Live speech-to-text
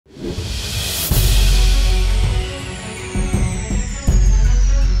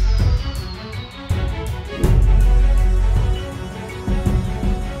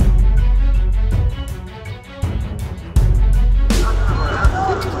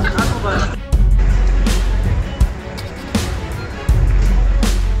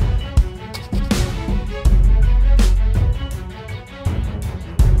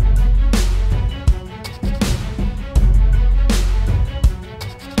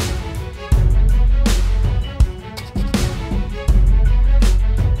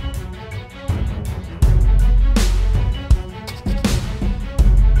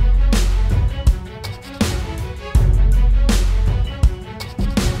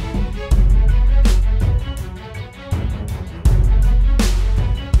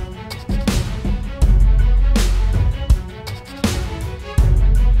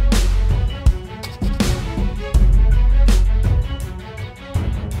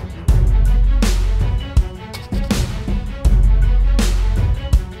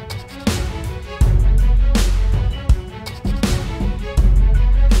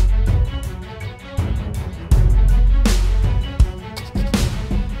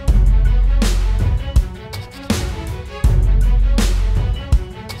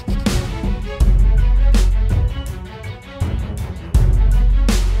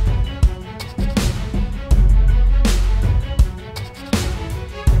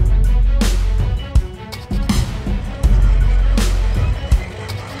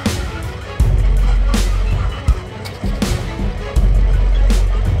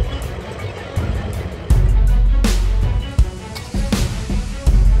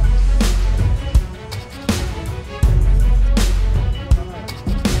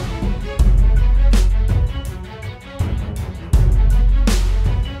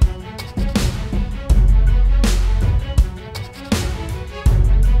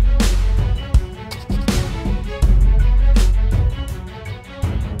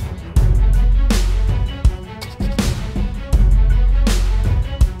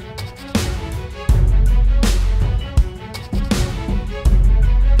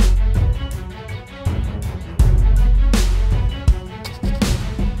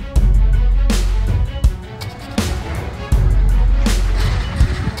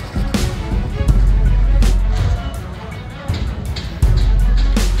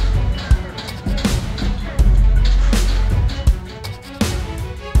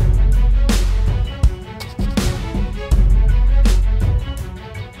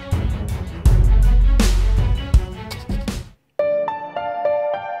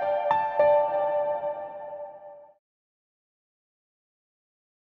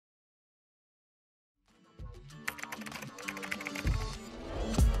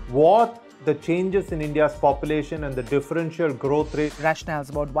what the changes in India's population and the differential growth rate. Rationales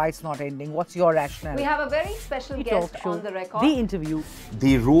about why it's not ending. What's your rationale? We have a very special guest on the record. The interview.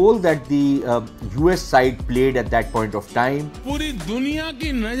 The role that the US side played at that point of time. पूरी दुनिया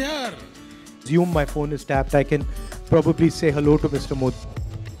की नजर. Assume my phone is tapped. I can probably say hello to Mr. Modi.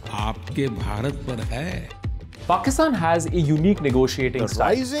 आपके भारत पर है. Pakistan has a unique negotiating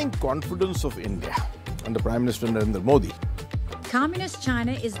style. The rising confidence of India under Prime Minister Narendra Modi. Communist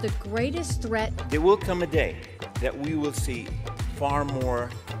China is the greatest threat. There will come a day that we will see far more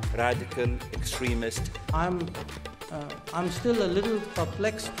radical extremist. I'm still a little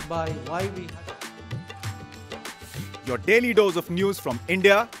perplexed by why we. Your daily dose of news from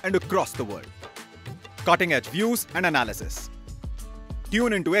India and across the world. Cutting-edge views and analysis.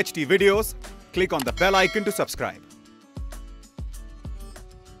 Tune into HT videos. Click on the bell icon to subscribe.